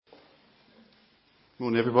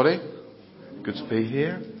Morning, everybody. Good to be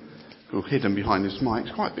here. We're hidden behind this mic.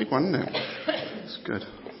 It's quite a big one, isn't it? It's good.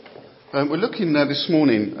 We're looking this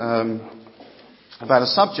morning about a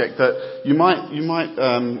subject that you might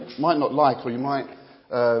not like, or you might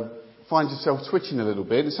find yourself twitching a little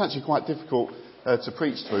bit. It's actually quite difficult to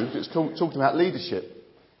preach through. It's talking about leadership.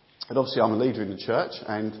 And obviously, I'm a leader in the church,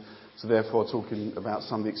 and so therefore talking about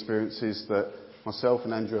some of the experiences that myself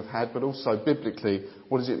and Andrew have had, but also biblically,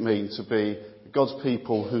 what does it mean to be God's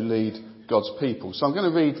people who lead God's people? So I'm going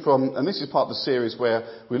to read from, and this is part of the series where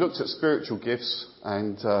we looked at spiritual gifts,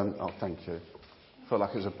 and, thank you. I felt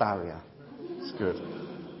like it was a barrier. It's good.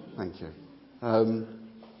 Thank you.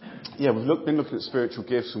 We've been looking at spiritual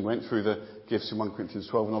gifts and went through the gifts in 1 Corinthians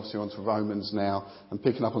 12 and obviously on to Romans now, and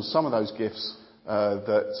picking up on some of those gifts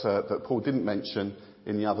that Paul didn't mention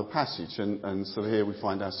in the other passage, and so here we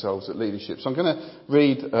find ourselves at leadership. So I'm going to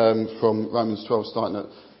read from Romans 12, starting at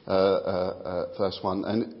verse 1.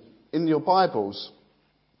 And in your Bibles,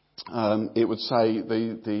 it would say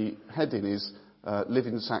the heading is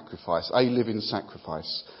living sacrifice, a living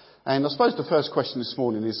sacrifice. And I suppose the first question this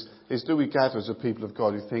morning is do we gather as a people of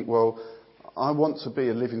God who think, well, I want to be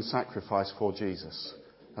a living sacrifice for Jesus?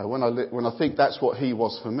 When I think that's what he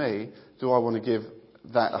was for me, do I want to give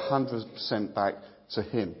that 100% back to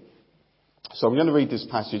him? So I'm going to read this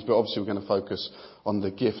passage, but obviously we're going to focus on the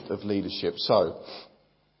gift of leadership. So,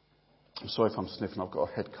 I'm sorry if I'm sniffing, I've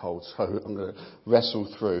got a head cold, so I'm going to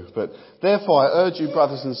wrestle through. But therefore I urge you,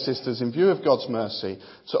 brothers and sisters, in view of God's mercy,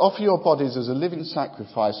 to offer your bodies as a living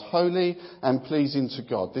sacrifice, holy and pleasing to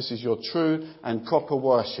God. This is your true and proper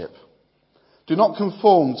worship. Do not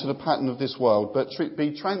conform to the pattern of this world, but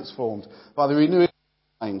be transformed by the renewing of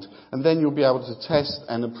your mind, and then you'll be able to test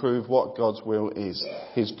and approve what God's will is,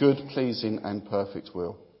 his good, pleasing and perfect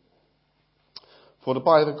will. For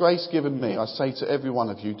by the grace given me, I say to every one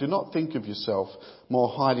of you, do not think of yourself more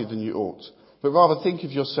highly than you ought, but rather think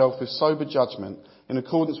of yourself with sober judgment, in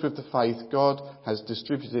accordance with the faith God has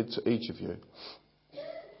distributed to each of you.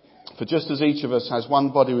 For just as each of us has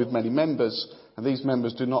one body with many members, and these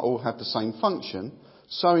members do not all have the same function,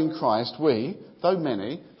 so in Christ we, though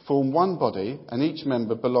many, form one body, and each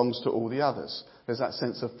member belongs to all the others. There's that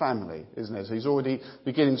sense of family, isn't there? So he's already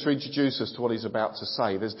beginning to introduce us to what he's about to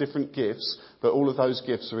say. There's different gifts, but all of those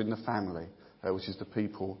gifts are in the family, which is the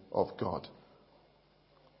people of God.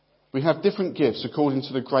 We have different gifts according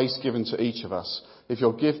to the grace given to each of us. If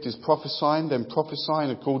your gift is prophesying, then prophesy in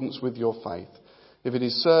accordance with your faith. If it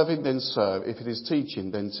is serving, then serve. If it is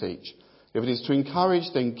teaching, then teach. If it is to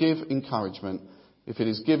encourage, then give encouragement. If it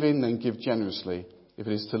is giving, then give generously. If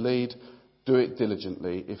it is to lead, do it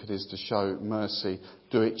diligently. If it is to show mercy,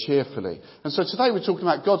 do it cheerfully. And so today we're talking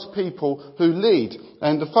about God's people who lead.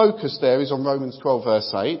 And the focus there is on Romans 12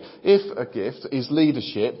 verse 8. If a gift is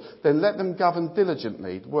leadership, then let them govern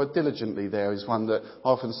diligently. The word diligently there is one that I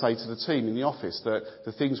often say to the team in the office, that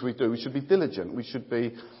the things we do, we should be diligent. We should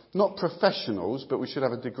be not professionals, but we should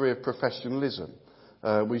have a degree of professionalism.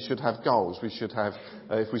 We should have goals. We should have,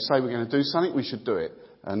 if we say we're going to do something, we should do it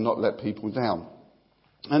and not let people down.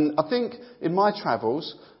 And I think in my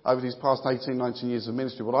travels over these past 18, 19 years of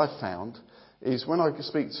ministry, what I've found is when I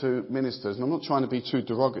speak to ministers, and I'm not trying to be too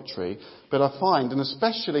derogatory, but I find, and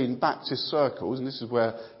especially in Baptist circles, and this is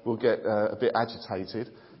where we'll get a bit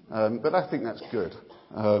agitated, but I think that's good.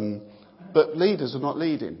 But leaders are not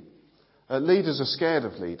leading. Leaders are scared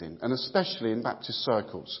of leading, and especially in Baptist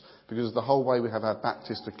circles, because of the whole way we have our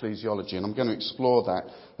Baptist ecclesiology, and I'm going to explore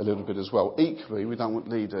that a little bit as well. Equally, we don't want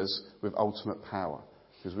leaders with ultimate power,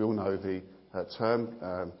 because we all know the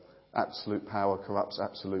term, absolute power corrupts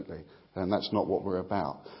absolutely, and that's not what we're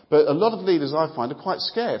about. But a lot of leaders I find are quite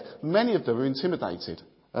scared. Many of them are intimidated.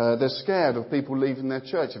 They're scared of people leaving their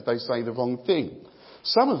church if they say the wrong thing.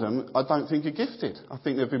 Some of them I don't think are gifted. I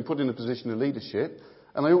think they've been put in a position of leadership,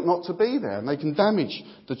 and they ought not to be there, and they can damage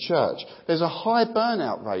the church. There's a high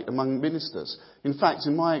burnout rate among ministers. In fact,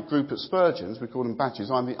 in my group at Spurgeon's, we call them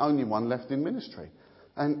batches, I'm the only one left in ministry.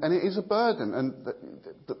 And it is a burden, and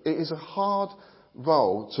it is a hard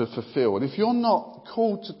role to fulfill. And if you're not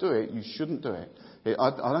called to do it, you shouldn't do it.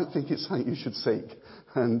 I don't think it's something you should seek.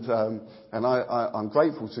 And I'm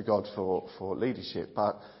grateful to God for leadership,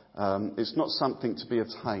 but it's not something to be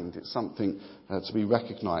attained. It's something to be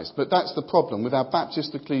recognised. But that's the problem with our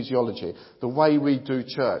Baptist ecclesiology, the way we do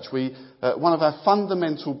church. One of our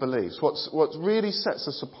fundamental beliefs, what really sets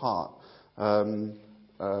us apart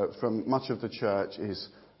from much of the church, is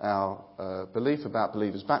our belief about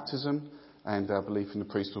believers' baptism, and our belief in the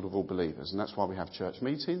priesthood of all believers. And that's why we have church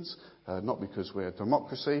meetings, not because we're a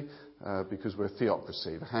democracy, because we're a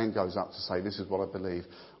theocracy. The hand goes up to say, this is what I believe,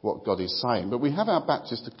 what God is saying. But we have our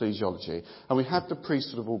Baptist ecclesiology, and we have the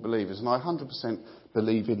priesthood of all believers, and I 100%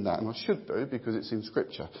 believe in that, and I should do, because it's in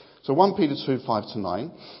Scripture. So 1 Peter 2,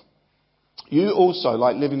 5-9. You also,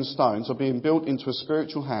 like living stones, are being built into a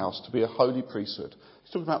spiritual house to be a holy priesthood.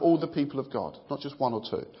 He's talking about all the people of God, not just one or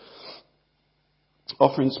two.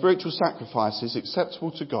 Offering spiritual sacrifices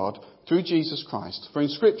acceptable to God through Jesus Christ. For in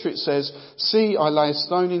Scripture it says, see, I lay a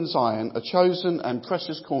stone in Zion, a chosen and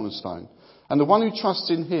precious cornerstone, and the one who trusts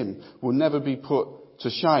in him will never be put to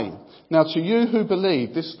shame. Now to you who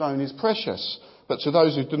believe, this stone is precious, but to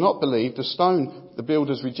those who do not believe, the stone the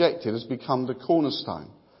builders rejected has become the cornerstone,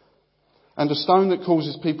 and a stone that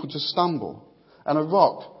causes people to stumble, and a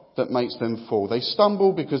rock that makes them fall. They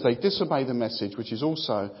stumble because they disobey the message, which is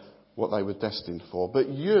also what they were destined for. But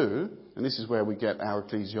you, and this is where we get our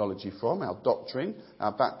ecclesiology from, our doctrine,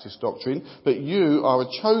 our Baptist doctrine, but you are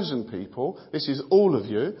a chosen people. This is all of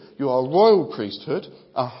you. You are a royal priesthood,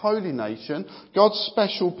 a holy nation, God's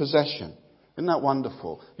special possession. Isn't that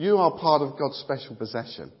wonderful? You are part of God's special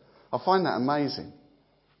possession. I find that amazing.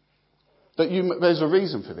 There's a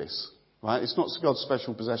reason for this, right? It's not God's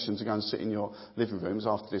special possession to go and sit in your living rooms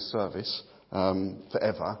after this service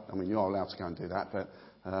forever. I mean, you're allowed to go and do that, but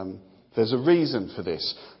there's a reason for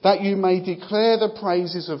this. That you may declare the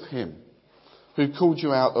praises of him who called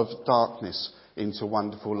you out of darkness into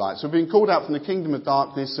wonderful light. So we've been called out from the kingdom of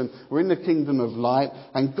darkness and we're in the kingdom of light,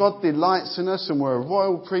 and God delights in us, and we're a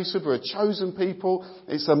royal priesthood, we're a chosen people.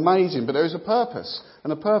 It's amazing, but there is a purpose,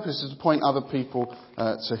 and the purpose is to point other people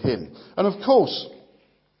to him. And of course,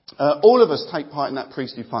 all of us take part in that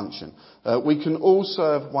priestly function. We can all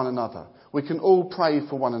serve one another. We can all pray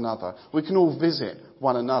for one another. We can all visit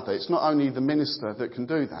one another. It's not only the minister that can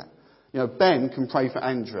do that. You know, Ben can pray for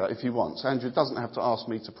Andrea if he wants. Andrea doesn't have to ask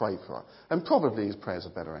me to pray for her. And probably his prayers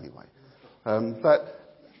are better anyway. But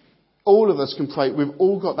all of us can pray. We've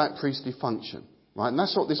all got that priestly function. Right? And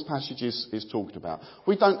that's what this passage is talking about.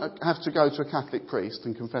 We don't have to go to a Catholic priest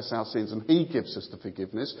and confess our sins and he gives us the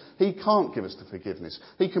forgiveness. He can't give us the forgiveness.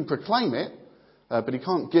 He can proclaim it, but he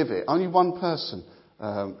can't give it. Only one person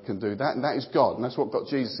can do that, and that is God. And that's what got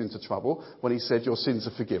Jesus into trouble when he said, your sins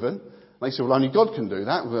are forgiven. And they said, well, only God can do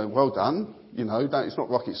that. Well done. You know, it's not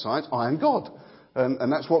rocket science. I am God.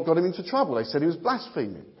 And that's what got him into trouble. They said he was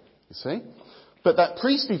blaspheming, you see. But that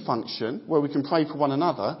priestly function, where we can pray for one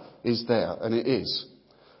another, is there, and it is.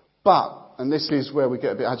 But, and this is where we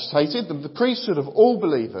get a bit agitated, the priesthood of all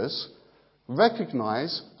believers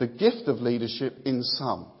recognise the gift of leadership in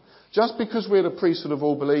some. Just because we're the priesthood of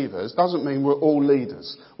all believers doesn't mean we're all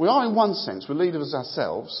leaders. We are in one sense, we're leaders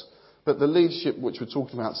ourselves, but the leadership which we're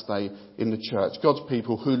talking about today in the church, God's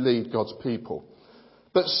people who lead God's people.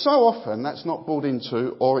 But so often that's not bought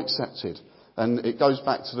into or accepted. And it goes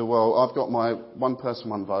back to the, well, I've got my one person,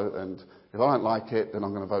 one vote, and if I don't like it, then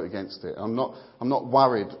I'm going to vote against it. I'm not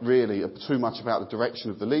worried really too much about the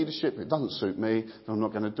direction of the leadership. If it doesn't suit me, then I'm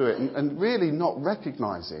not going to do it. And really not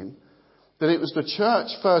recognising that it was the church,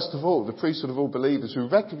 first of all, the priesthood of all believers, who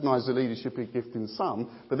recognise the leadership gift in some,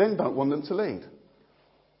 but then don't want them to lead.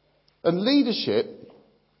 And leadership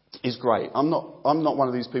is great. I'm not one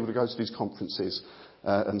of these people who goes to these conferences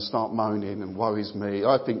and start moaning and worries me.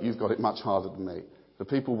 I think you've got it much harder than me. The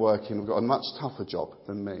people working have got a much tougher job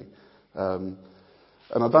than me. And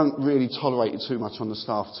I don't really tolerate you too much on the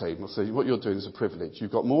staff team. I say, what you're doing is a privilege.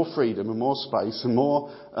 You've got more freedom and more space and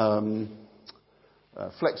more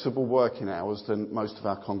flexible working hours than most of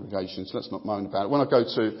our congregations. Let's not moan about it. When I go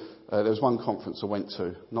to, there was one conference I went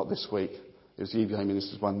to, not this week. It was the EVA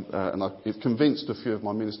ministers one, and it convinced a few of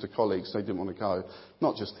my minister colleagues they didn't want to go,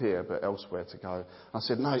 not just here but elsewhere to go. I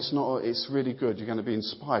said, no, it's not. It's really good. You're going to be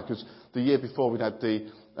inspired, because the year before we'd had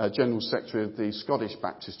the General Secretary of the Scottish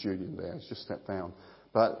Baptist Union there. He's just stepped down.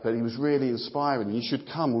 But he was really inspiring. You should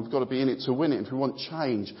come. We've got to be in it to win it. If we want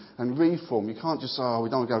change and reform, you can't just say, oh, we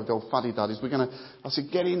don't want to go with the old fuddy-duddies. I said,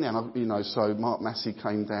 get in there. And so Mark Massey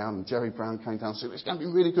came down and Jerry Brown came down and said, it's going to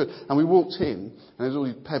be really good. And we walked in and there was all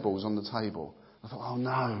these pebbles on the table. I thought, oh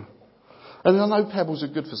no. And I know pebbles are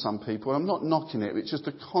good for some people. I'm not knocking it. It's just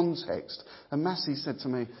a context. And Massey said to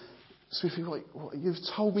me, Swiffy, what, you've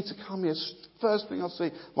told me to come here. First thing I see,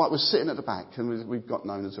 we're sitting at the back, and we've got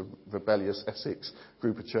known as a rebellious Essex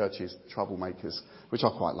group of churches, troublemakers, which I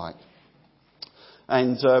quite like.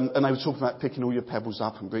 And they were talking about picking all your pebbles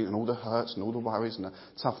up and bringing all the hurts and all the worries and the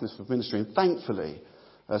toughness of ministry. And thankfully,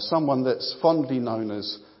 someone that's fondly known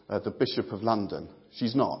as the Bishop of London,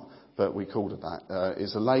 she's not, but we called her that,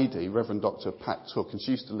 is a lady, Reverend Dr. Pat Took, and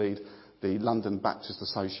she used to lead the London Baptist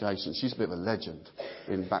Association. She's a bit of a legend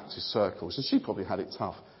in Baptist circles, and she probably had it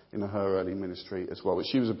tough in her early ministry as well. But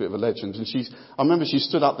she was a bit of a legend, and I remember she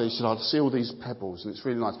stood up there and she said, "I see all these pebbles," and it's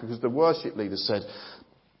really nice because the worship leader said,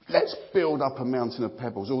 "Let's build up a mountain of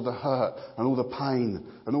pebbles, all the hurt and all the pain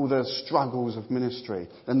and all the struggles of ministry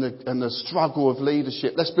and the struggle of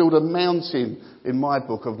leadership. Let's build a mountain," in my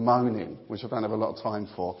book, "of moaning," which I don't have a lot of time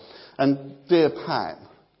for. And dear Pat,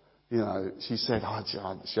 she said,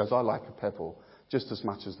 she goes, "I like a pebble just as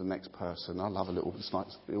much as the next person. I love it's like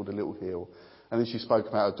to build a little hill." And then she spoke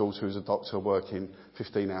about her daughter who's a doctor working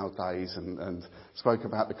 15-hour days and spoke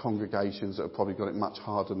about the congregations that have probably got it much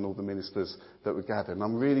harder than all the ministers that were gathered. And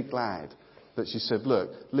I'm really glad that she said, look,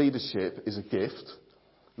 leadership is a gift,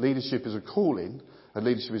 leadership is a calling, and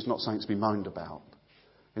leadership is not something to be moaned about.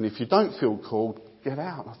 And if you don't feel called, get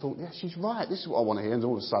out. And I thought, yeah, she's right. This is what I want to hear. And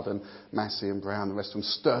all of a sudden, Massey and Brown and the rest of them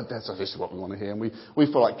stirred there. So this is what we want to hear. And we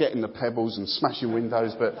felt like getting the pebbles and smashing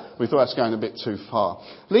windows, but we thought that's going a bit too far.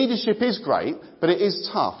 Leadership is great, but it is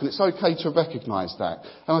tough. And it's okay to recognise that.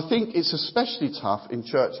 And I think it's especially tough in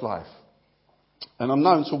church life. And I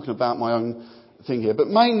know I'm talking about my own thing here, but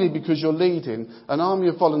mainly because you're leading an army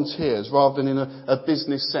of volunteers rather than in a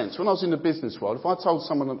business sense. When I was in the business world, if I told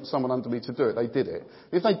someone under me to do it, they did it.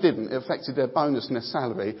 If they didn't, it affected their bonus and their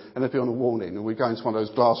salary, and they'd be on a warning. And we'd go into one of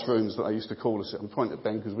those glass rooms that they used to call us. I'm pointing at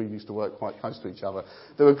Ben because we used to work quite close to each other.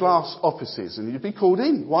 There were glass offices, and you'd be called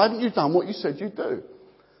in. Why haven't you done what you said you'd do?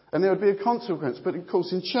 And there would be a consequence. But of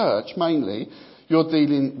course, in church, mainly, you're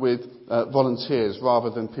dealing with volunteers rather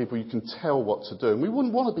than people you can tell what to do. And we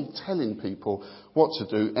wouldn't want to be telling people what to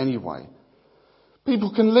do anyway.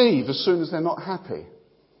 People can leave as soon as they're not happy.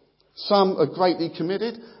 Some are greatly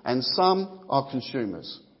committed and some are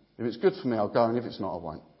consumers. If it's good for me, I'll go, and if it's not, I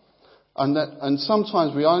won't. And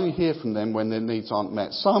sometimes we only hear from them when their needs aren't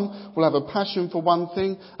met. Some will have a passion for one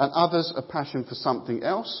thing and others a passion for something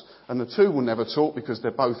else. And the two will never talk because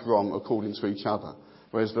they're both wrong according to each other.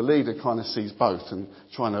 Whereas the leader kind of sees both and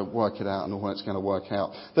trying to work it out and all it's going to work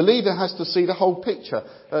out. The leader has to see the whole picture.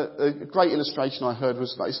 A great illustration I heard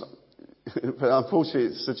was, but unfortunately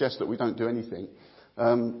it suggests that we don't do anything,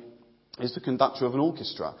 is the conductor of an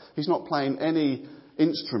orchestra. He's not playing any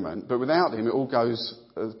instrument, but without him it all goes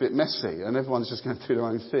a bit messy and everyone's just going to do their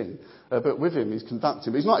own thing. But with him he's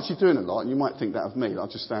conducting. But he's not actually doing a lot, and you might think that of me.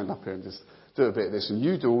 I'll just stand up here and just do a bit of this, and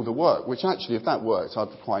you do all the work, which actually, if that works, I'd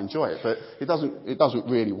quite enjoy it. But it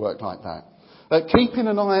doesn't really work like that. Keeping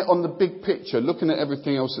an eye on the big picture, looking at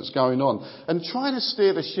everything else that's going on, and trying to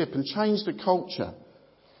steer the ship and change the culture.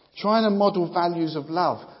 Trying to model values of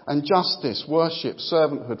love and justice, worship,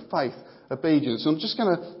 servanthood, faith, obedience. And I'm just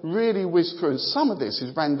going to really whiz through. And some of this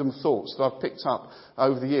is random thoughts that I've picked up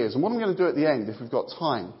over the years. And what I'm going to do at the end, if we've got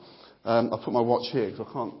time, I'll put my watch here because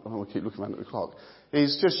I don't want to keep looking around at the clock,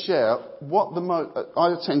 is just share what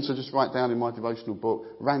I tend to just write down in my devotional book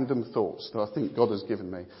random thoughts that I think God has given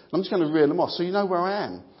me. And I'm just going to reel them off so you know where I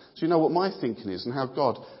am. So you know what my thinking is and how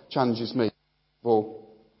God challenges me. Well,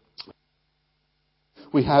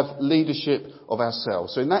 we have leadership of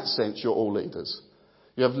ourselves. So in that sense, you're all leaders.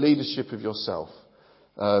 You have leadership of yourself.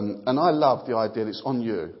 And I love the idea that it's on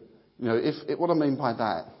you. What I mean by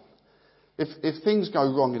that, if things go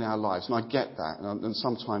wrong in our lives, and I get that, and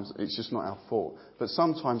sometimes it's just not our fault, but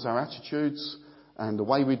sometimes our attitudes and the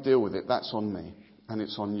way we deal with it, that's on me, and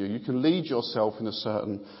it's on you. You can lead yourself in a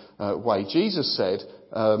certain way. Jesus said,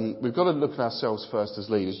 we've got to look at ourselves first as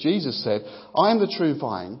leaders. Jesus said, "I am the true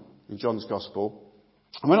vine," in John's Gospel,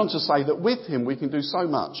 and went on to say that with him we can do so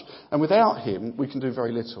much, and without him we can do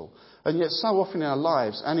very little. And yet so often in our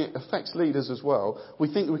lives, and it affects leaders as well,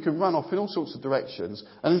 we think we can run off in all sorts of directions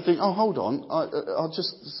and then think, oh, hold on, I'll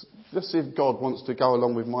just see if God wants to go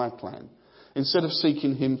along with my plan, instead of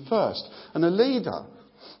seeking him first. And a leader,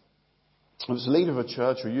 if it's a leader of a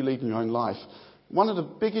church or you lead in your own life, one of the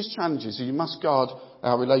biggest challenges is you must guard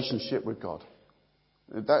our relationship with God.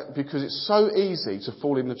 Because it's so easy to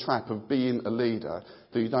fall in the trap of being a leader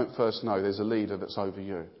that you don't first know there's a leader that's over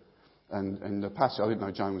you. And the passage, I didn't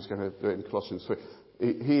know Joan was going to do it in Colossians 3.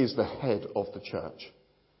 He is the head of the church.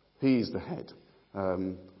 He is the head.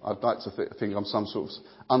 I'd like to think I'm some sort of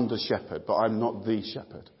under shepherd, but I'm not the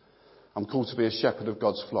shepherd. I'm called to be a shepherd of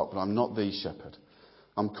God's flock, but I'm not the shepherd.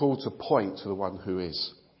 I'm called to point to the one who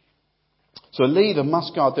is. So a leader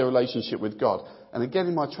must guard their relationship with God. And again,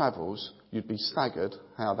 in my travels, you'd be staggered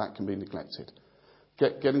how that can be neglected.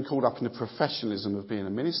 Getting caught up in the professionalism of being a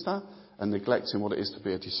minister and neglecting what it is to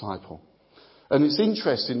be a disciple. And it's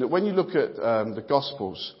interesting that when you look at the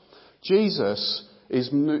Gospels, Jesus is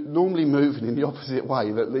normally moving in the opposite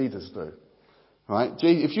way that leaders do. Right?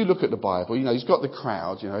 If you look at the Bible, he's got the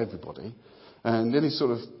crowd, everybody. And then he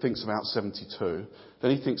sort of thinks about 72.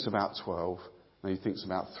 Then he thinks about 12. Then he thinks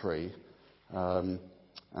about 3. And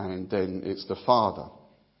then it's the Father.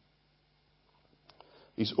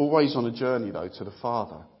 He's always on a journey, though, to the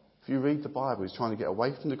Father. If you read the Bible, he's trying to get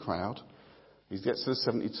away from the crowd. He gets to the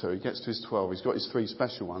 72, he gets to his 12, he's got his 3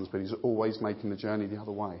 special ones, but he's always making the journey the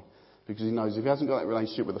other way. Because he knows if he hasn't got that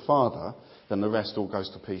relationship with the Father, then the rest all goes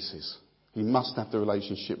to pieces. He must have the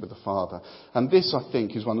relationship with the Father. And this, I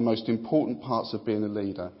think, is one of the most important parts of being a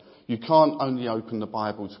leader. You can't only open the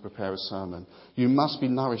Bible to prepare a sermon. You must be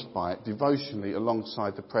nourished by it devotionally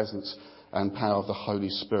alongside the presence and power of the Holy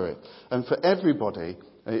Spirit. And for everybody,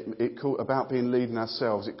 about being leading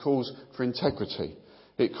ourselves, it calls for integrity.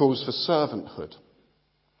 It calls for servanthood.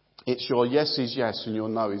 It's your yes is yes and your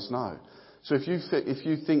no is no. So if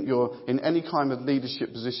you think you're in any kind of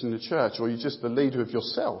leadership position in the church, or you're just the leader of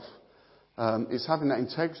yourself, it's having that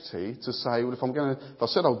integrity to say, well, if I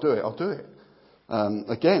said I'll do it, I'll do it.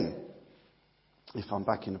 Again, if I'm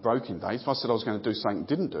back in the broken days, if I said I was going to do something and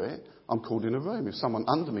didn't do it, I'm called in a room. If someone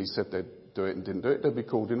under me said they'd do it and didn't do it, they'd be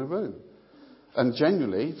called in a room. And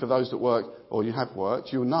generally, for those that work, or you have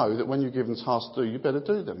worked, you'll know that when you're given tasks to do, you better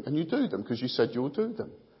do them. And you do them because you said you'll do them.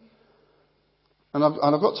 And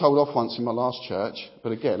I got told off once in my last church,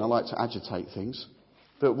 but again, I like to agitate things.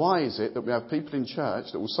 But why is it that we have people in church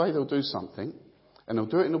that will say they'll do something, and they'll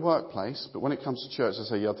do it in the workplace, but when it comes to church, they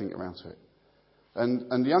say, yeah, I didn't get around to it.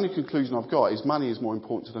 And the only conclusion I've got is money is more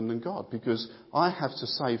important to them than God, because I have to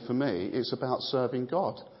say, for me, it's about serving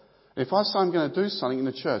God. If I say I'm going to do something in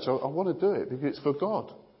the church, I want to do it because it's for God.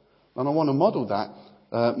 And I want to model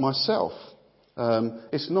that myself.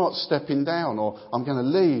 It's not stepping down, or I'm going to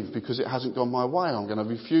leave because it hasn't gone my way. I'm going to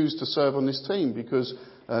refuse to serve on this team because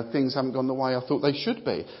things haven't gone the way I thought they should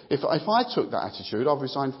be. If I took that attitude, I've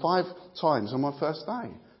resigned 5 times on my first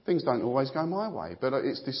day. Things don't always go my way, but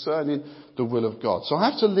it's discerning the will of God. So I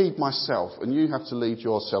have to lead myself, and you have to lead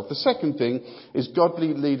yourself. The second thing is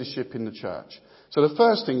godly leadership in the church. So the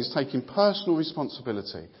first thing is taking personal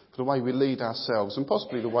responsibility for the way we lead ourselves and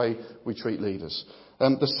possibly the way we treat leaders.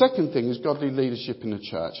 The second thing is godly leadership in the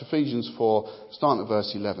church. Ephesians 4, starting at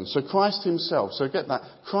verse 11. So Christ himself, so get that,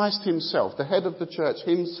 Christ himself, the head of the church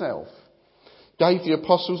himself, gave the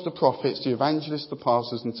apostles, the prophets, the evangelists, the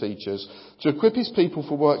pastors and teachers to equip his people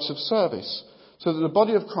for works of service, so that the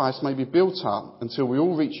body of Christ may be built up until we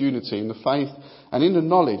all reach unity in the faith and in the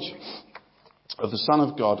knowledge of the Son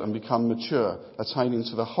of God and become mature, attaining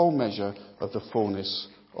to the whole measure of the fullness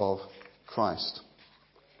of Christ.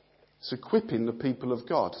 It's equipping the people of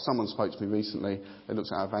God. Someone spoke to me recently. They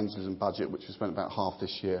looked at our evangelism budget, which we spent about half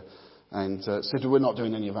this year, and said, we're not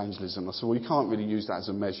doing any evangelism. I said, well, you can't really use that as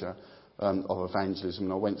a measure of evangelism.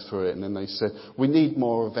 And I went through it, and then they said, we need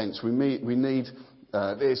more events. We need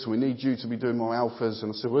this. We need you to be doing more alphas.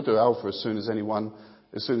 And I said, we'll do alpha as soon as anyone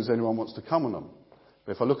wants to come on them.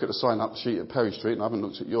 But if I look at the sign-up sheet at Perry Street, and I haven't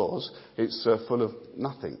looked at yours, it's full of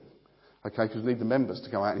nothing. Okay, because we need the members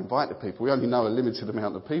to go out and invite the people. We only know a limited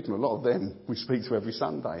amount of people. A lot of them we speak to every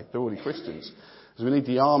Sunday. They're already Christians. So we need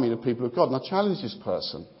the army of people of God. And I challenged this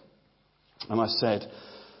person. And I said,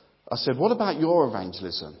 what about your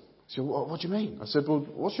evangelism? He said, what do you mean? I said, well,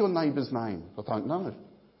 what's your neighbour's name? I don't know.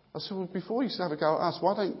 I said, well, before you have a go at us,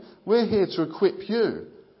 we're here to equip you.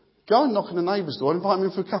 Go and knock on the neighbour's door, invite them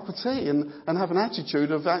in for a cup of tea and have an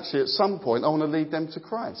attitude of actually at some point I want to lead them to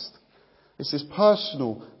Christ. It's this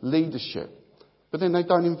personal leadership. But then they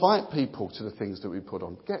don't invite people to the things that we put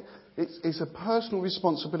on. It's a personal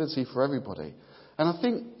responsibility for everybody. And I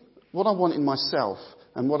think what I want in myself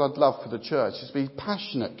and what I'd love for the church is to be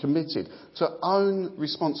passionate, committed to own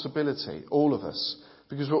responsibility, all of us.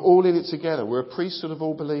 Because we're all in it together. We're a priesthood of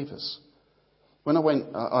all believers. When I went,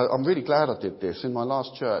 I'm really glad I did this. In my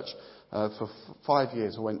last church, for 5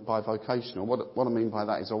 years, I went bivocational. What I mean by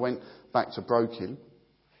that is I went back to Broken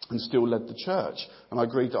and still led the church. And I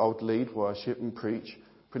agreed that I would lead worship and preach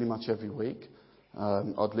pretty much every week.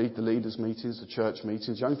 I'd lead the leaders' meetings, the church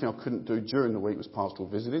meetings. The only thing I couldn't do during the week was pastoral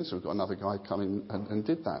visiting, so we've got another guy come in and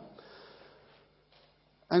did that.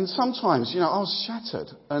 And sometimes, I was shattered,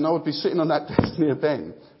 and I would be sitting on that desk near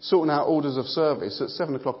Ben, sorting out orders of service at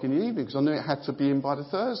 7 o'clock in the evening, because I knew it had to be in by the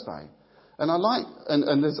Thursday.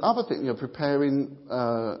 And there's other things, preparing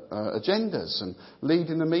agendas and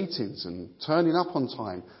leading the meetings and turning up on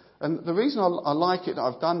time. And the reason I like it that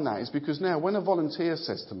I've done that is because now when a volunteer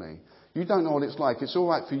says to me, you don't know what it's like, it's all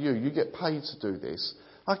right for you, you get paid to do this,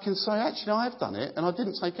 I can say, actually, I've done it, and I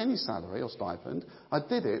didn't take any salary or stipend. I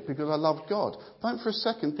did it because I loved God. Don't for a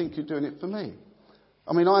second think you're doing it for me.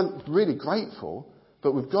 I mean, I'm really grateful,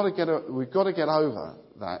 But we've got to get over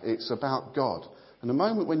that. It's about God. And the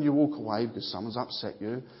moment when you walk away because someone's upset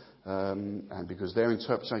you, and because their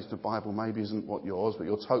interpretation of the Bible maybe isn't what yours, but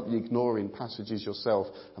you're totally ignoring passages yourself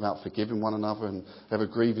about forgiving one another and whatever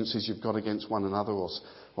grievances you've got against one another,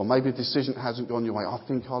 or maybe a decision hasn't gone your way. I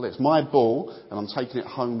think it's my ball and I'm taking it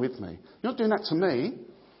home with me. You're not doing that to me.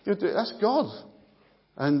 That's God.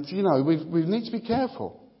 And, we need to be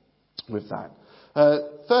careful with that.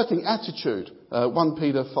 Third thing, attitude. 1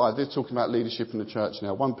 Peter 5, they're talking about leadership in the church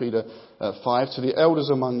now. 1 Peter 5, to the elders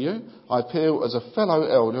among you, I appeal as a fellow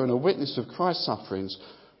elder and a witness of Christ's sufferings,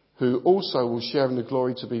 who also will share in the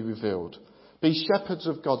glory to be revealed. Be shepherds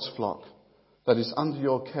of God's flock that is under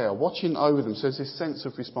your care, watching over them. So there's this sense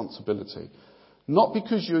of responsibility. Not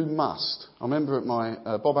because you must. I remember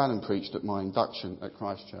Bob Allen preached at my induction at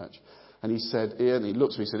Christ Church, and he said, Ian, he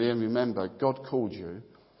looked at me and said, Ian, remember, God called you,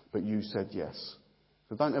 but you said yes.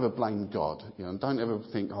 So don't ever blame God, and don't ever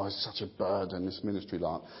think, it's such a burden, this ministry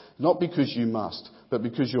life. Not because you must, but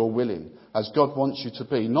because you're willing, as God wants you to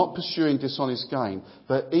be. Not pursuing dishonest gain,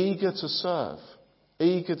 but eager to serve.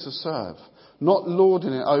 Eager to serve. Not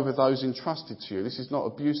lording it over those entrusted to you. This is not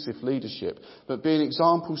abusive leadership, but being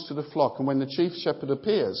examples to the flock. And when the chief shepherd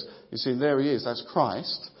appears, you see, there he is, that's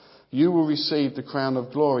Christ, you will receive the crown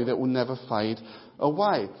of glory that will never fade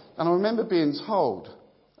away. And I remember being told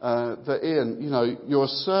that, Ian, you're a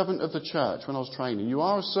servant of the church when I was training. You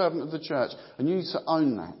are a servant of the church, and you need to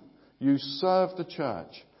own that. You serve the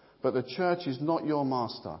church, but the church is not your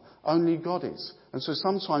master. Only God is. And so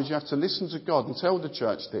sometimes you have to listen to God and tell the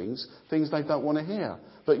church things they don't want to hear.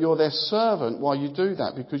 But you're their servant while you do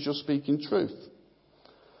that because you're speaking truth.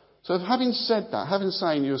 So having said that, having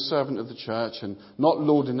saying you're a servant of the church and not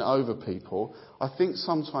lording it over people, I think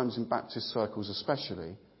sometimes in Baptist circles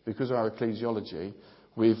especially, because of our ecclesiology,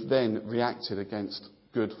 we've then reacted against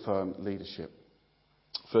good, firm leadership.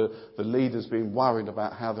 For the leaders being worried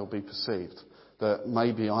about how they'll be perceived. That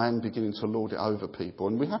maybe I am beginning to lord it over people.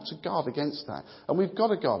 And we have to guard against that. And we've got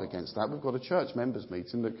to guard against that. We've got a church members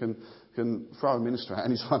meeting that can throw a minister out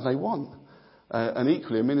any time they want. And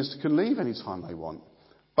equally, a minister can leave any time they want.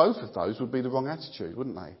 Both of those would be the wrong attitude,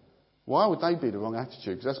 wouldn't they? Why would they be the wrong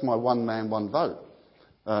attitude? Because that's my one man, one vote.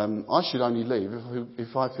 I should only leave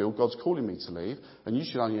if I feel God's calling me to leave, and you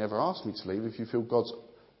should only ever ask me to leave if you feel God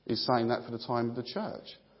is saying that for the time of the church.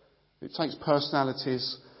 It takes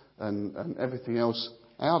personalities and everything else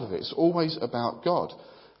out of it. It's always about God.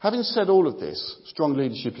 Having said all of this, strong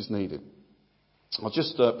leadership is needed. I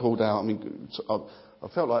just pulled out, I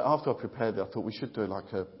felt like after I prepared it, I thought we should do like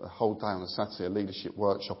a whole day on a Saturday, a leadership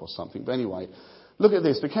workshop or something. But anyway, look at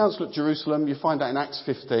this. The Council at Jerusalem, you find that in Acts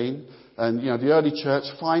 15. And, the early church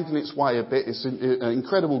finding its way a bit. It's an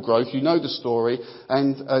incredible growth. You know the story.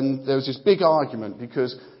 And there was this big argument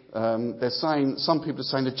because they're saying, some people are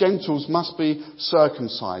saying the Gentiles must be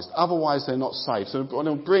circumcised. Otherwise they're not saved. So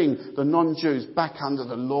they'll bring the non-Jews back under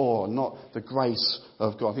the law, not the grace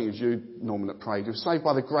of God. I think it was you, Norman, that prayed. You're saved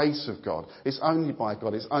by the grace of God. It's only by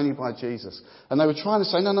God. It's only by Jesus. And they were trying to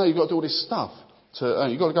say, no, you've got to do all this stuff.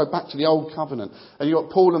 You've got to go back to the old covenant. And you've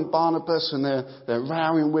got Paul and Barnabas and they're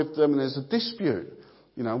rowing with them and there's a dispute.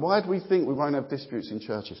 Why do we think we won't have disputes in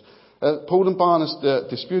churches? Paul and Barnabas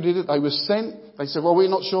disputed it. They were sent. They said, well, we're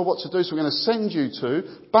not sure what to do, so we're going to send you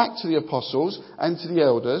back to the apostles and to the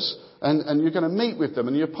elders, and you're going to meet with them.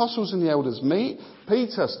 And the apostles and the elders meet.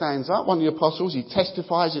 Peter stands up, one of the apostles. He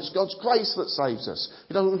testifies it's God's grace that saves us.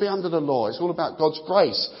 He doesn't want to be under the law. It's all about God's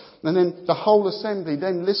grace. And then the whole assembly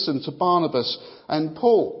then listened to Barnabas and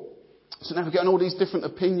Paul. So now we're getting all these different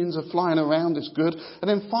opinions are flying around. It's good. And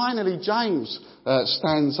then finally James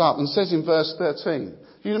stands up and says in verse 13,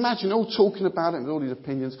 you can imagine all talking about it with all these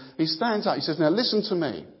opinions. He stands up. He says, now listen to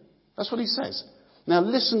me. That's what he says. Now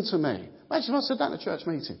listen to me. Imagine if I said that in a church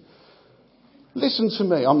meeting. Listen to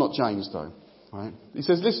me. I'm not James though. Right? He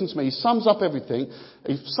says, listen to me. He sums up everything.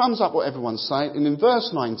 He sums up what everyone's saying. And in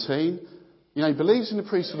verse 19, he believes in the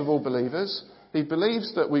priesthood of all believers. He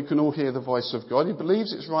believes that we can all hear the voice of God. He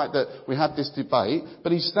believes it's right that we have this debate.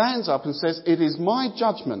 But he stands up and says, it is my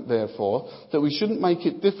judgment, therefore, that we shouldn't make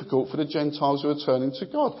it difficult for the Gentiles who are turning to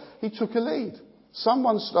God. He took a lead.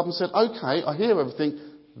 Someone stood up and said, okay, I hear everything.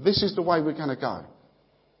 This is the way we're going to go.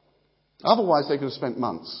 Otherwise, they could have spent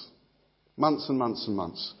months and months and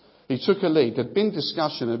months. He took a lead. There'd been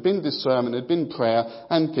discussion, there'd been discernment, there'd been prayer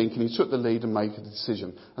and thinking. He took the lead and made a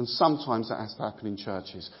decision. And sometimes that has to happen in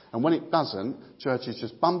churches. And when it doesn't, churches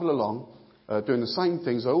just bumble along, doing the same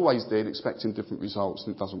things they always did, expecting different results,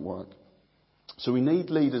 and it doesn't work. So we need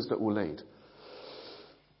leaders that will lead.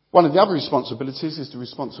 One of the other responsibilities is the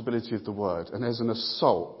responsibility of the word. And there's an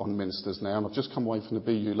assault on ministers now. And I've just come away from the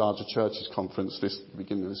BU Larger Churches conference this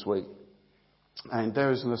beginning of this week. And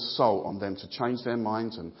there is an assault on them to change their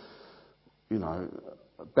minds and,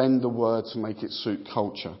 bend the word to make it suit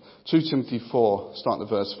culture. 2 Timothy 4, starting at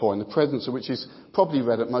verse 4, in the presence of which is probably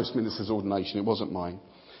read at most ministers' ordination. It wasn't mine.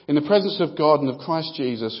 In the presence of God and of Christ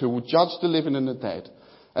Jesus, who will judge the living and the dead,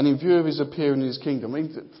 and in view of his appearing in his kingdom. I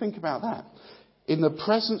mean, think about that. In the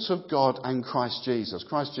presence of God and Christ Jesus.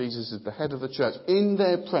 Christ Jesus is the head of the church. In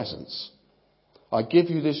their presence, I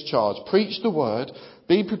give you this charge. Preach the word.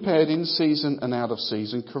 Be prepared in season and out of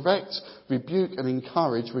season. Correct, rebuke and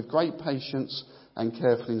encourage with great patience and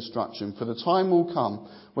careful instruction. For the time will come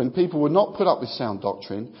when people will not put up with sound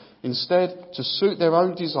doctrine. Instead, to suit their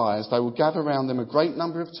own desires, they will gather around them a great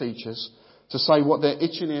number of teachers to say what their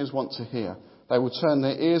itching ears want to hear. They will turn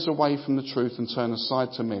their ears away from the truth and turn aside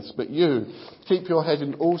to myths. But you, keep your head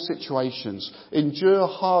in all situations. Endure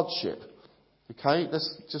hardship. Okay,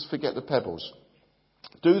 let's just forget the pebbles.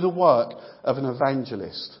 Do the work of an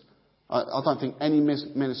evangelist. I don't think any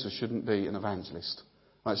minister shouldn't be an evangelist.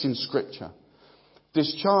 It's in Scripture.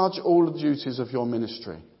 Discharge all the duties of your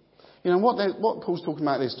ministry. What Paul's talking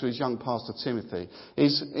about this to his young pastor Timothy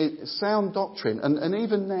is sound doctrine. And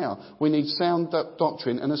even now, we need sound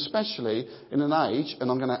doctrine, and especially in an age, and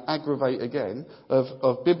I'm going to aggravate again,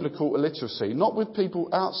 of biblical illiteracy. Not with people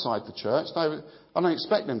outside the church. I don't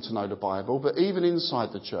expect them to know the Bible, but even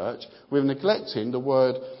inside the church, we're neglecting the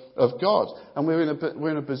Word of God. And we're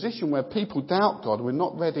in a position where people doubt God. We're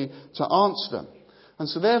not ready to answer them. And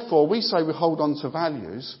so therefore, we say we hold on to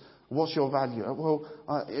values. What's your value? Well,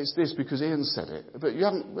 it's this because Ian said it. But we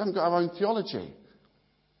haven't got our own theology.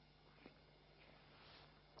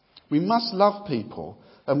 We must love people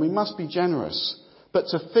and we must be generous. But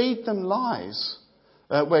to feed them lies,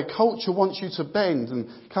 where culture wants you to bend and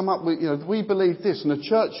come up with, we believe this and the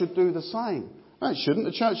church should do the same. No, it shouldn't.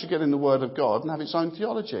 The church should get in the Word of God and have its own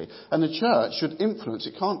theology. And the church should influence.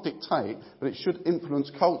 It can't dictate, but it should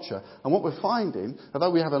influence culture. And what we're finding, although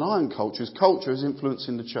we have an iron culture is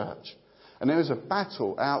influencing the church. And there is a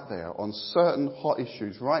battle out there on certain hot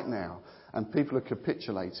issues right now, and people are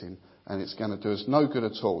capitulating, and it's going to do us no good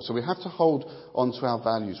at all. So we have to hold on to our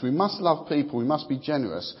values. We must love people. We must be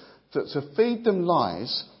generous. To feed them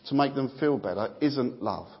lies to make them feel better isn't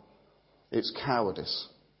love. It's cowardice.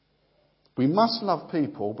 We must love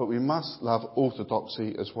people, but we must love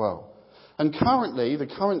orthodoxy as well. And currently, the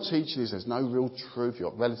current teaching is there's no real truth.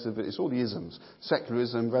 You've got relativism. It's all the isms.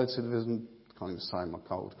 Secularism, relativism, can't even say my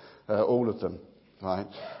cold. All of them, right?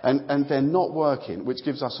 And they're not working, which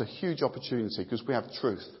gives us a huge opportunity because we have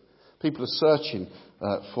truth. People are searching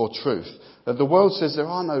for truth. The world says there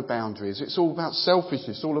are no boundaries. It's all about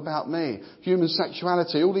selfishness. It's all about me. Human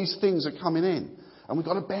sexuality. All these things are coming in. And we've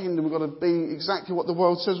got to bend and we've got to be exactly what the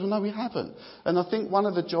world says. Well, no, we haven't. And I think one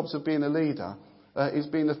of the jobs of being a leader is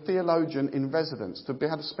being a theologian in residence, to be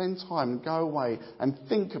able to spend time and go away and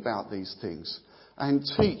think about these things and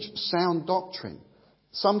teach sound doctrine,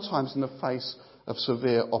 sometimes in the face of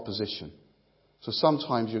severe opposition. So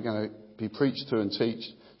sometimes you're going to be preached to and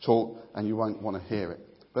taught, and you won't want to hear it.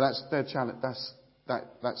 But that's their challenge.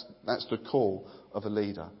 That's the call of a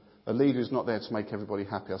leader. A leader is not there to make everybody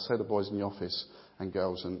happy. I say to the boys in the office and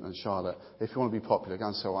girls and Charlotte, if you want to be popular, go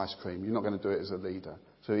and sell ice cream. You're not going to do it as a leader.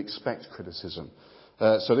 So expect criticism.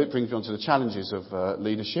 So that brings me on to the challenges of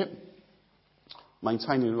leadership.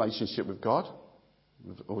 Maintaining a relationship with God.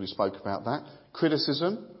 We've already spoke about that.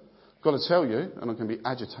 Criticism. Got to tell you, and I'm going to be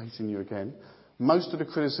agitating you again, most of the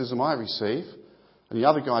criticism I receive, and the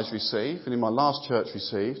other guys receive, and in my last church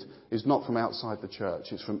received, is not from outside the church,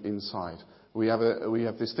 it's from inside. We have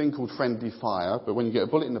this thing called friendly fire, but when you get a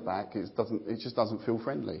bullet in the back, it just doesn't feel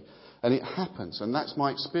friendly. And it happens, and that's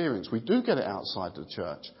my experience. We do get it outside the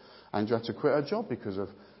church. Andrew had to quit her job because of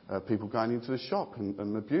people going into the shop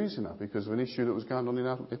and abusing her because of an issue that was going on in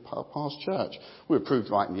our past church. We were proved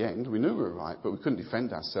right in the end. We knew we were right, but we couldn't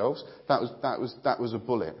defend ourselves. That was a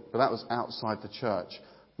bullet, but that was outside the church.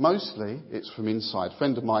 Mostly, it's from inside. A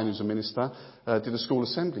friend of mine who's a minister did a school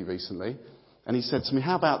assembly recently, and he said to me,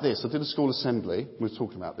 how about this? I did a school assembly. We were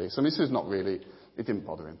talking about this. And this is not really, it didn't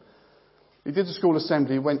bother him. He did the school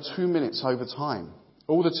assembly, went 2 minutes over time.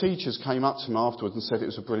 All the teachers came up to him afterwards and said it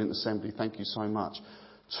was a brilliant assembly. Thank you so much.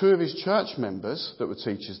 2 of his church members that were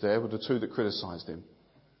teachers there were the 2 that criticised him.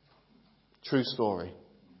 True story.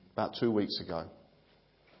 About 2 weeks ago.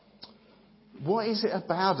 What is it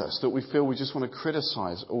about us that we feel we just want to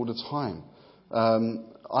criticise all the time?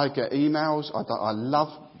 I get emails.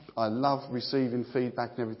 I love receiving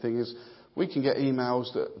feedback and everything. We can get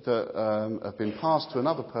emails that have been passed to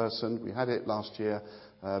another person. We had it last year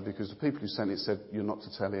because the people who sent it said, "You're not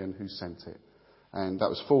to tell Ian who sent it." And that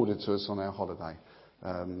was forwarded to us on our holiday.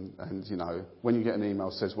 And, you know, when you get an email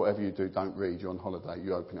that says, "Whatever you do, don't read, you're on holiday,"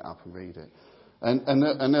 you open it up and read it. I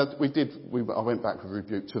went back with a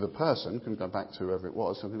rebuke to the person, couldn't go back to whoever it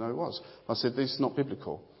was, and who it was. I said, "This is not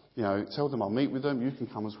biblical. You know, tell them I'll meet with them, you can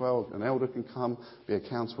come as well, an elder can come, be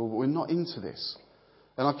accountable, but we're not into this."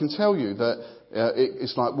 And I can tell you that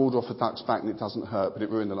it's like water off a duck's back and it doesn't hurt, but it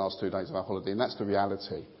ruined the last 2 days of our holiday, and that's the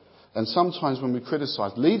reality. And sometimes when we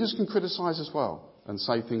criticise, leaders can criticise as well and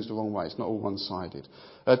say things the wrong way. It's not all one-sided.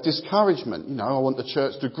 Discouragement, you know, I want the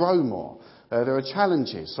church to grow more. There are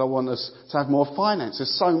challenges. I want us to have more finance.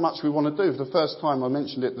 There's so much we want to do. For the first time, I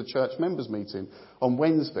mentioned it at the church members meeting on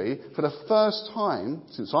Wednesday. For the first time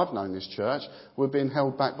since I've known this church, we're being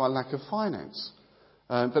held back by lack of finance.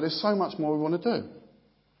 But there's so much more we want to do.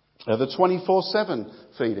 The 24/7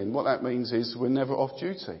 feeling, what that means is we're never off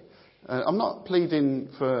duty. I'm not pleading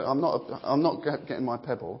for, I'm not getting my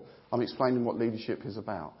pebble. I'm explaining what leadership is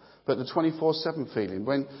about. But the 24/7 feeling,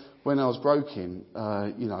 when I was broken,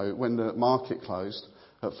 you know, when the market closed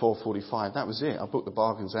at 4:45, that was it. I booked the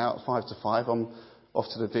bargains out, 5 to 5. I'm off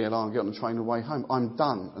to the DLR and get on the train away home. I'm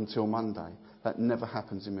done until Monday. That never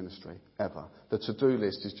happens in ministry, ever. The to-do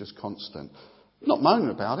list is just constant. Not moaning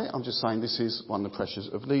about it. I'm just saying this is one of the pressures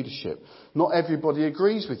of leadership. Not everybody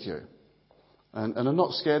agrees with you. And are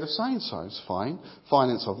not scared of saying so. It's fine.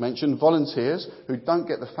 Finance, I've mentioned. Volunteers who don't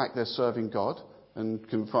get the fact they're serving God and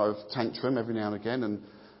can throw a tantrum every now and again, and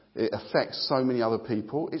it affects so many other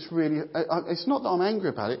people. It's not that I'm angry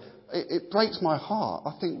about it. It breaks my heart.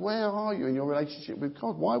 I think, where are you in your relationship with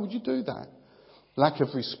God? Why would you do that? Lack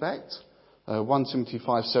of respect. 1 Timothy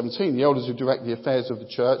 5:17. The elders who direct the affairs of the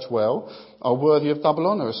church well are worthy of double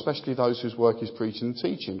honour, especially those whose work is preaching and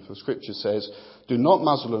teaching. For Scripture says, "Do not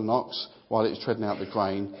muzzle an ox while it is treading out the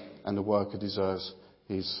grain, and the worker deserves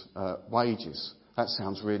his wages." That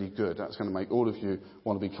sounds really good. That's going to make all of you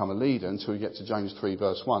want to become a leader until you get to James 3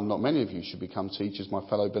 verse 1. Not many of you should become teachers, my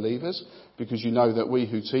fellow believers, because you know that we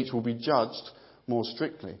who teach will be judged more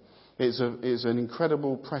strictly. It's an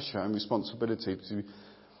incredible pressure and responsibility to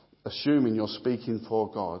assuming you're speaking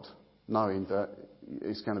for God, knowing that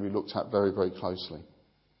it's going to be looked at very, very closely.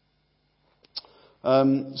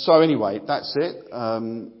 So anyway, that's it.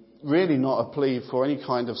 Really not a plea for any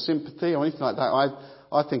kind of sympathy or anything like that.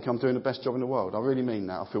 I think I'm doing the best job in the world. I really mean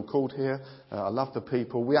that. I feel called here. I love the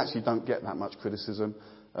people. We actually don't get that much criticism,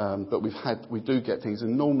 but we do get things.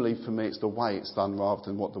 And normally for me, it's the way it's done rather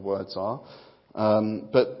than what the words are.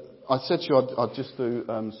 But I said to you I'd just do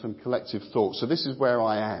some collective thoughts. So this is where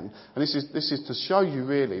I am. And this is to show you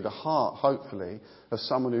really the heart, hopefully, of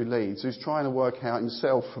someone who leads, who's trying to work out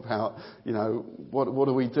himself about, you know, what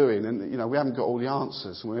are we doing? And, you know, we haven't got all the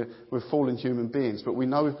answers. We're fallen human beings, but we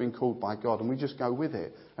know we've been called by God and we just go with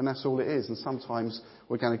it. And that's all it is. And sometimes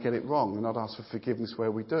we're going to get it wrong and I'd ask for forgiveness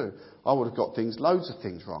where we do. I would have got loads of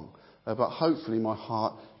things wrong. But hopefully my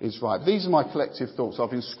heart is right. These are my collective thoughts I've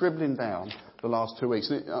been scribbling down the last 2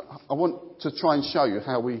 weeks. I want to try and show you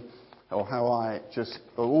how I just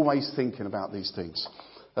are always thinking about these things.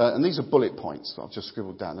 And these are bullet points that I've just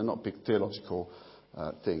scribbled down. They're not big theological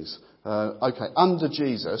things. Okay, under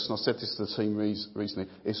Jesus, and I said this to the team recently,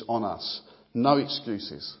 it's on us. No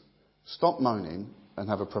excuses. Stop moaning and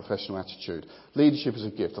have a professional attitude. Leadership is a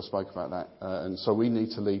gift. I spoke about that. And so we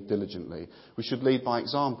need to lead diligently. We should lead by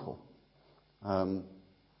example.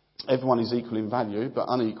 Everyone is equal in value, but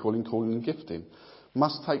unequal in calling and gifting.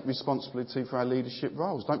 Must take responsibility for our leadership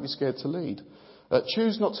roles. Don't be scared to lead.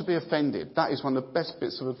 Choose not to be offended. That is one of the best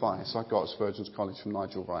bits of advice I got at Spurgeon's College from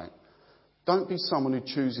Nigel Wright. Don't be someone who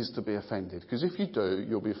chooses to be offended, because if you do,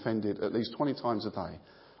 you'll be offended at least 20 times a day.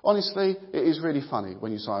 Honestly, it is really funny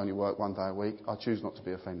when you say I only work 1 day a week. I choose not to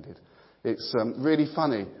be offended. It's really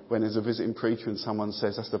funny when there's a visiting preacher and someone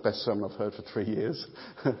says, "That's the best sermon I've heard for 3 years."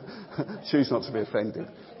 Choose not to be offended.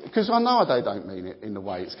 Because I know they don't mean it in the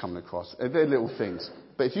way it's coming across. They're little things.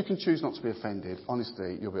 But if you can choose not to be offended,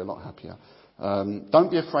 honestly, you'll be a lot happier.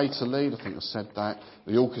 Don't be afraid to lead. I think I said that.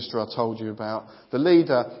 The orchestra I told you about. The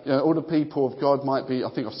leader, you know, all the people of God might be,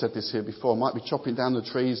 I think I've said this here before, might be chopping down the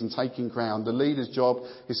trees and taking ground. The leader's job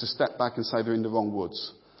is to step back and say they're in the wrong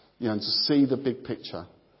woods. You know, and to see the big picture.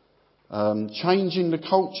 Changing the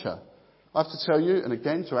culture. I have to tell you, and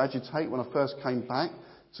again, to agitate, when I first came back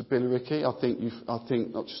to Billericay, I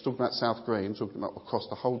think not just talking about South Green, I'm talking about across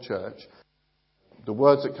the whole church. The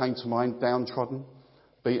words that came to mind: downtrodden,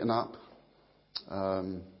 beaten up. I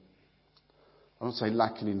don't say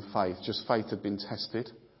lacking in faith, just faith had been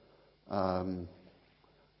tested.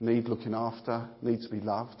 Need looking after, need to be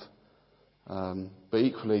loved. But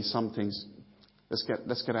equally, some things, let's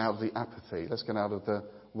get out of the apathy. Let's get out of the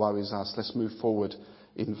worries us. Let's move forward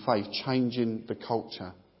in faith, changing the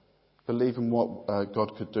culture, believing what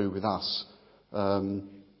God could do with us.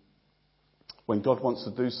 When God wants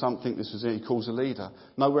to do something, this is it, he calls a leader.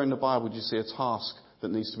 Nowhere in the Bible do you see a task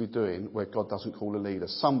that needs to be doing where God doesn't call a leader.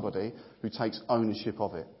 Somebody who takes ownership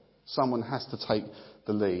of it. Someone has to take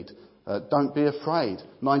the lead. Don't be afraid.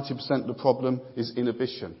 90% of the problem is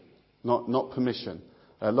inhibition, not permission.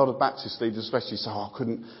 A lot of Baptist leaders especially say, I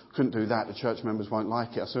couldn't do that, the church members won't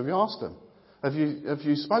like it. So have you asked them? Have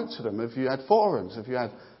you spoke to them? Have you had forums? Have you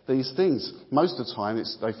had these things? Most of the time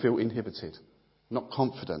they feel inhibited, not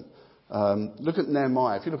confident. Look at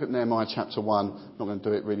Nehemiah. If you look at Nehemiah chapter 1, I'm not going to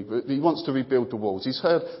do it really, but he wants to rebuild the walls. He's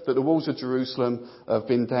heard that the walls of Jerusalem have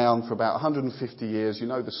been down for about 150 years. You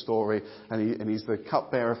know the story. And he's the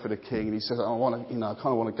cupbearer for the king. And he says, I kind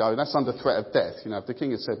of want to go. That's under threat of death. If the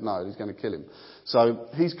king had said no, he's going to kill him. So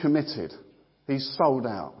he's committed. He's sold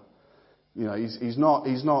out. He's not,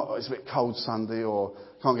 it's a bit cold Sunday or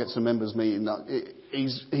can't get to a members meeting.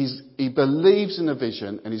 He believes in the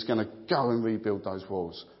vision and he's going to go and rebuild those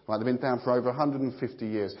walls. Right, they've been down for over 150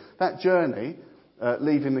 years. That journey,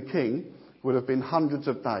 leaving the king, would have been hundreds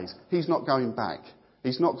of days. He's not going back.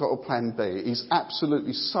 He's not got a plan B. He's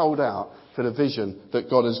absolutely sold out for the vision that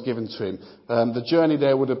God has given to him. The journey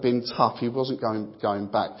there would have been tough. He wasn't going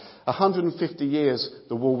back. 150 years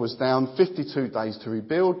the wall was down, 52 days to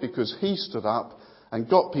rebuild because he stood up and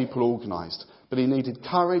got people organised. But he needed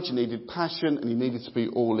courage, he needed passion, and he needed to be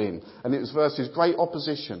all in. And it was versus great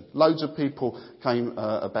opposition. Loads of people came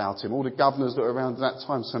about him. All the governors that were around at that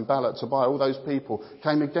time, Sanballat, Tobiah, all those people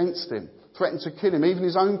came against him, threatened to kill him. Even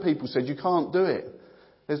his own people said, you can't do it.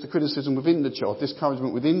 There's the criticism within the church,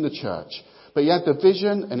 discouragement within the church. But he had the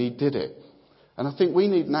vision and he did it. And I think we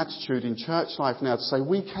need an attitude in church life now to say,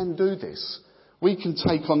 we can do this. We can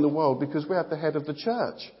take on the world because we're at the head of the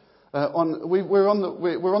church. We're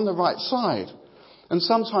on the right side. And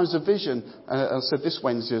sometimes the vision, I said this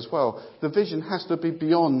Wednesday as well, the vision has to be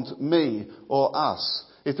beyond me or us.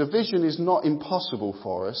 If the vision is not impossible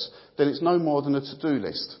for us, then it's no more than a to-do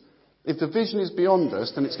list. If the vision is beyond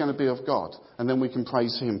us, then it's going to be of God. And then we can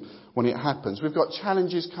praise him when it happens. We've got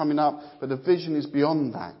challenges coming up, but the vision is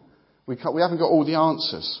beyond that. We haven't got all the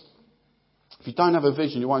answers. If you don't have a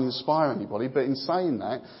vision, you won't inspire anybody. But in saying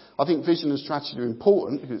that, I think vision and strategy are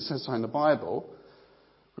important because it says so in the Bible.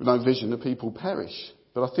 With no vision, the people perish.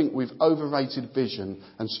 But I think we've overrated vision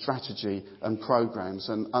and strategy and programs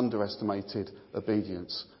and underestimated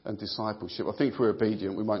obedience and discipleship. I think if we're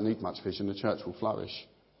obedient, we won't need much vision. The church will flourish.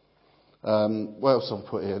 What else have I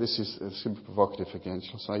put here? This is simply provocative again.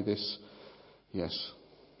 Shall I say this? Yes.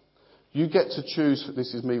 You get to choose.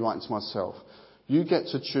 This is me writing to myself. You get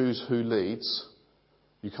to choose who leads.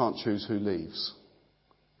 You can't choose who leaves.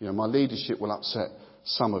 My leadership will upset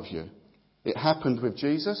some of you. It happened with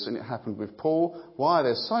Jesus and it happened with Paul. Why are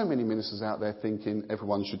there so many ministers out there thinking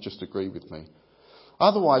everyone should just agree with me?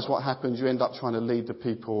 Otherwise, what happens, you end up trying to lead the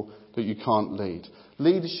people that you can't lead.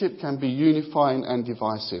 Leadership can be unifying and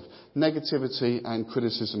divisive. Negativity and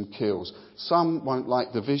criticism kills. Some won't like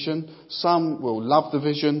the vision. Some will love the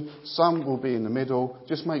vision. Some will be in the middle.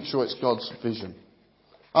 Just make sure it's God's vision.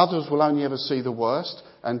 Others will only ever see the worst.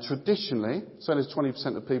 And traditionally, so there's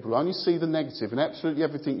 20% of people who only see the negative in absolutely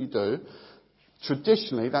everything you do.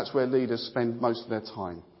 Traditionally, that's where leaders spend most of their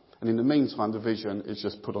time. And in the meantime, the vision is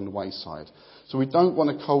just put on the wayside. So we don't want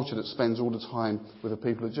a culture that spends all the time with the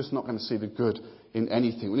people who are just not going to see the good in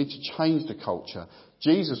anything. We need to change the culture.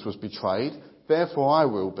 Jesus was betrayed, therefore I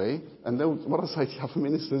will be. And what I say to other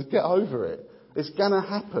ministers, get over it. It's going to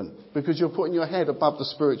happen because you're putting your head above the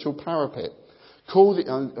spiritual parapet. I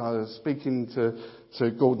was speaking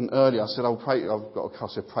to Gordon earlier. I said,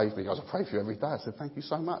 pray for me. I pray for you every day. I said, thank you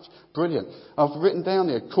so much. Brilliant. I've written down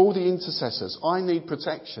here, call the intercessors. I need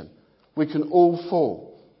protection. We can all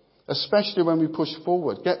fall, especially when we push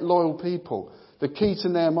forward. Get loyal people. The key to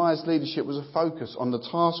Nehemiah's leadership was a focus on the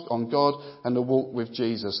task, on God, and the walk with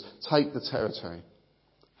Jesus. Take the territory.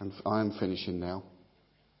 And I am finishing now.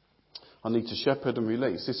 I need to shepherd and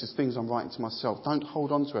release. This is things I'm writing to myself. Don't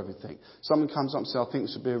hold on to everything. Someone comes up and says, I think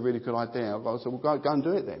this would be a really good idea. I say, well, go and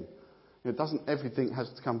do it then. Everything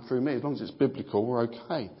has to come through me. As long as it's biblical, we're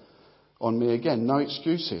okay. On me again. No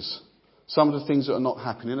excuses. Some of the things that are not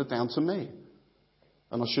happening are down to me.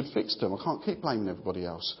 And I should fix them. I can't keep blaming everybody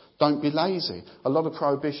else. Don't be lazy. A lot of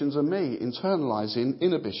prohibitions are me internalising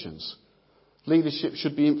inhibitions. Leadership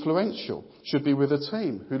should be influential, should be with a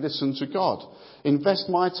team who listen to God. Invest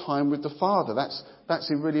my time with the Father.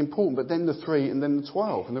 That's really important. But then the 3 and then the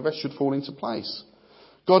 12 and the rest should fall into place.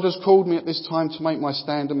 God has called me at this time to make my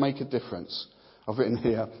stand and make a difference. I've written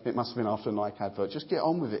here, it must have been after a Nike advert. Just get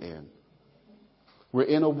on with it, Ian. We're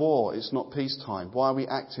in a war. It's not peacetime. Why are we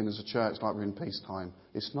acting as a church like we're in peacetime?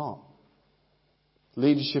 It's not.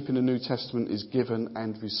 Leadership in the New Testament is given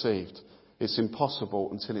and received. It's impossible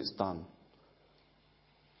until it's done.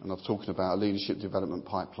 And I've talked about a leadership development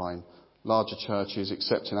pipeline. Larger churches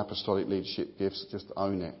accepting apostolic leadership gifts, just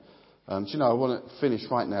own it. Do you know, I want to finish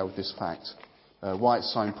right now with this fact. Why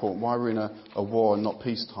it's so important, why we're in a war and not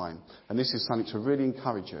peacetime. And this is something to really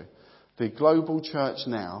encourage you. The global church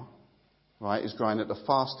now, right, is growing at the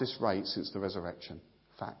fastest rate since the resurrection.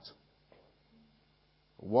 Fact.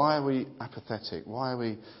 Why are we apathetic? Why are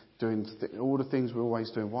we doing all the things we're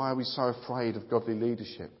always doing? Why are we so afraid of godly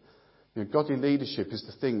leadership? You know, godly leadership is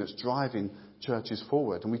the thing that's driving churches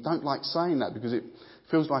forward. And we don't like saying that because it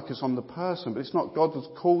feels like it's on the person, but it's not. God has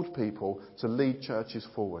called people to lead churches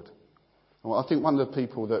forward. Well, I think one of the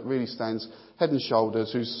people that really stands head and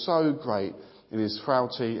shoulders, who's so great in his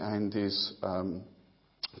frailty and his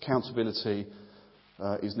accountability,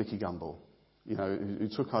 is Nicky Gumbel. You know, who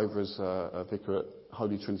took over as a vicar at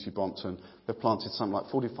Holy Trinity Brompton. They've planted something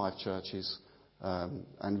like 45 churches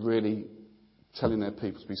and really telling their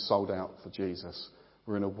people to be sold out for Jesus.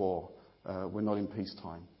 We're in a war. We're not in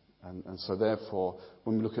peacetime. And so therefore,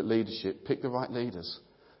 when we look at leadership, pick the right leaders.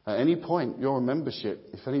 At any point, your membership,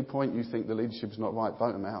 if at any point you think the leadership is not right,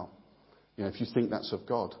 vote them out. You know, if you think that's of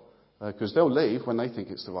God. Because they'll leave when they think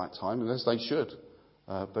it's the right time, and as they should.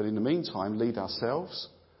 But in the meantime, lead ourselves.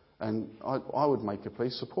 And I would make a plea,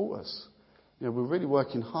 support us. You know, we're really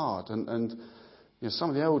working hard. And you know, some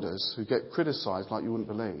of the elders who get criticised like you wouldn't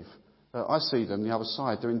believe, I see them the other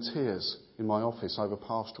side. They're in tears in my office over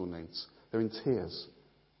pastoral needs. They're in tears.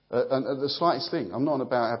 And the slightest thing, I'm not on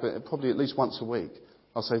about probably at least once a week.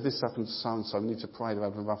 I'll say, this happened to so-and-so, we need to pray, they're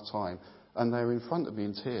having a rough time. And they're in front of me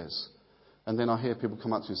in tears. And then I hear people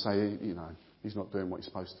come up to me and say, you know, he's not doing what he's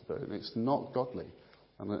supposed to do. And it's not godly.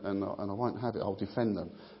 And I won't have it. I'll defend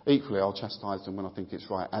them. Equally, I'll chastise them when I think it's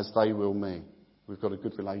right, as they will me. We've got a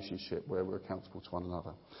good relationship where we're accountable to one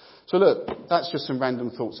another. So look, that's just some random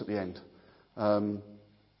thoughts at the end.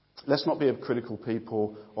 Let's not be a critical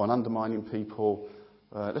people or an undermining people.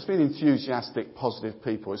 Let's be an enthusiastic, positive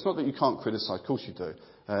people. It's not that you can't criticise. Of course you do.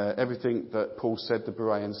 Everything that Paul said, the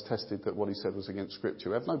Bereans tested that what he said was against Scripture.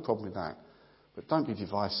 We have no problem with that. But don't be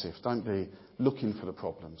divisive. Don't be looking for the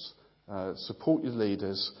problems. Support your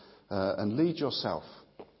leaders and lead yourself.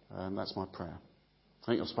 And that's my prayer. I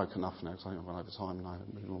think I've spoken enough now because I think I've run over time and I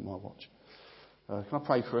haven't been on my watch. Can I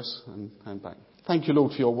pray for us and hand back? Thank you,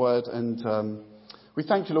 Lord, for your word. And we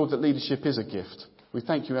thank you, Lord, that leadership is a gift. We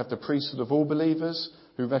thank you have the priesthood of all believers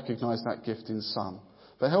who recognise that gift in some.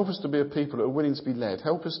 But help us to be a people that are willing to be led.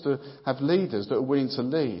 Help us to have leaders that are willing to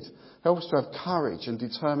lead. Help us to have courage and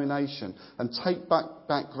determination and take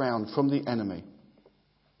back ground from the enemy.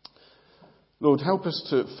 Lord, help us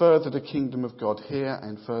to further the kingdom of God here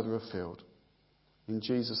and further afield. In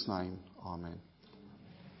Jesus' name, amen.